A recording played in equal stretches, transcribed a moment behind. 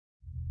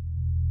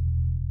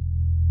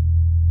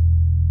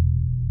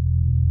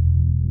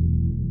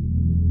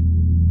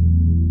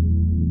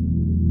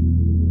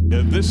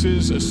This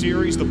is a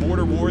series, the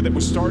border war, that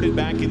was started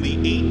back in the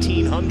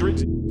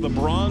 1800s. The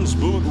bronze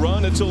boot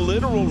run, it's a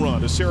literal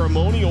run, a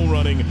ceremonial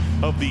running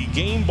of the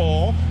game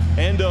ball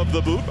and of the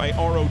boot by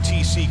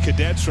ROTC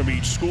cadets from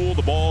each school.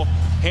 The ball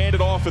handed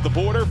off at the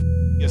border.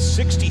 A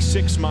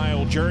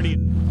 66-mile journey.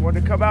 I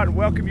wanted to come out and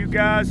welcome you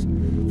guys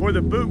for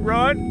the boot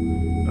run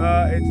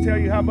and tell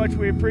you how much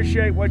we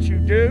appreciate what you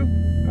do.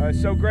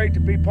 It's so great to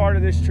be part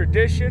of this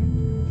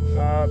tradition,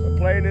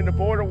 playing in the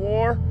border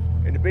war,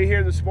 and to be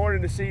here this morning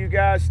to see you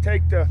guys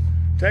take the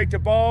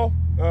ball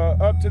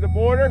up to the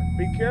border.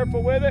 Be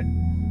careful with it.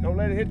 Don't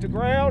let it hit the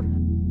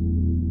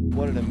ground.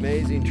 What an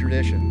amazing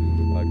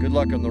tradition. Good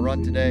luck on the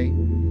run today,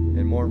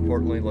 and more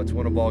importantly, let's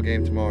win a ball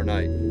game tomorrow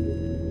night.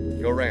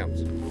 Go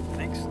Rams.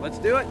 Thanks. Let's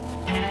do it.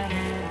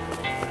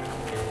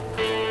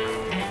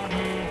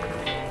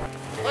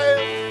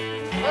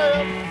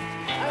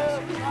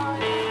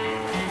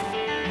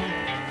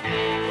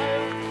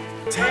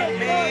 Take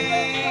me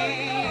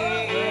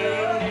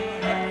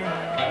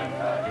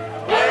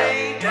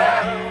way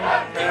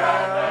down,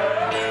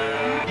 down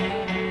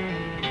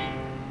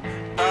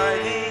by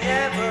the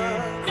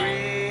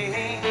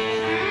evergreen.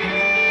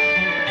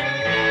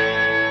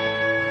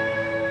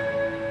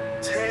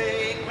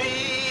 Take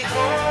me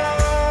home.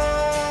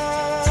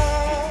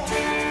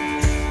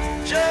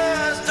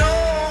 Just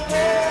don't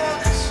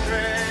walk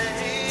astray.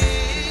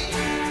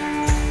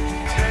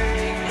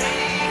 Take me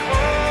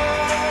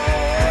home.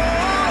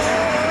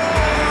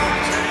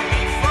 Take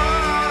me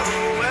far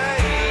away.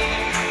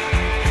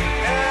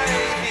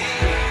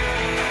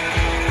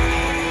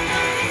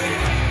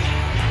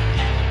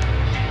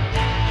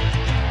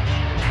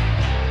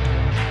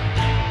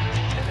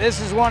 This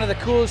is one of the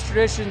coolest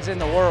traditions in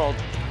the world.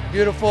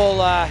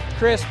 Beautiful,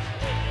 crisp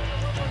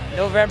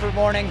November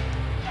morning,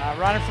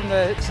 running from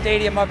the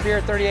stadium up here,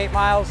 38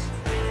 miles.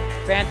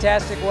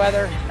 Fantastic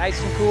weather,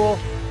 nice and cool.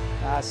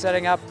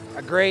 Setting up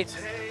a great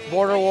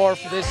border war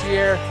for this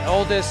year. The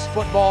oldest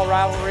football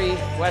rivalry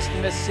west of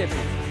Mississippi.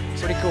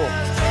 Pretty cool.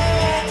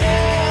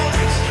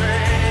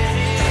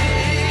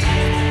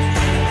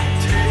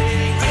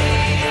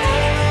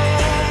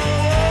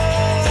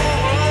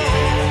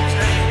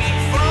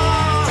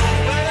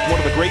 One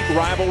of the great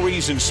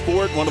rivalries in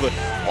sport, one of the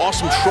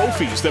awesome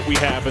trophies that we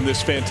have in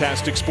this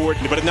fantastic sport.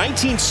 But in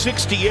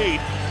 1968,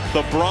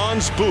 the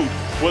bronze boot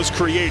was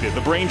created.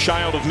 The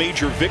brainchild of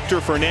Major Victor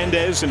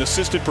Fernandez, an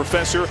assistant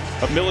professor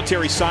of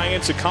military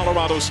science at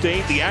Colorado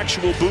State. The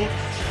actual boot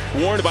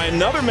worn by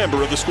another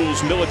member of the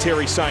school's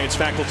military science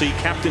faculty,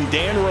 Captain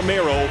Dan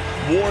Romero,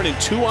 worn in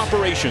 2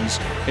 operations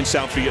in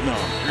South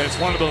Vietnam. It's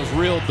one of those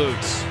real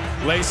boots.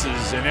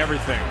 Laces and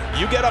everything.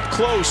 You get up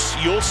close,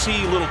 you'll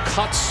see little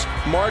cuts,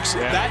 marks.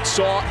 Yeah. That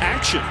saw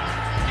action.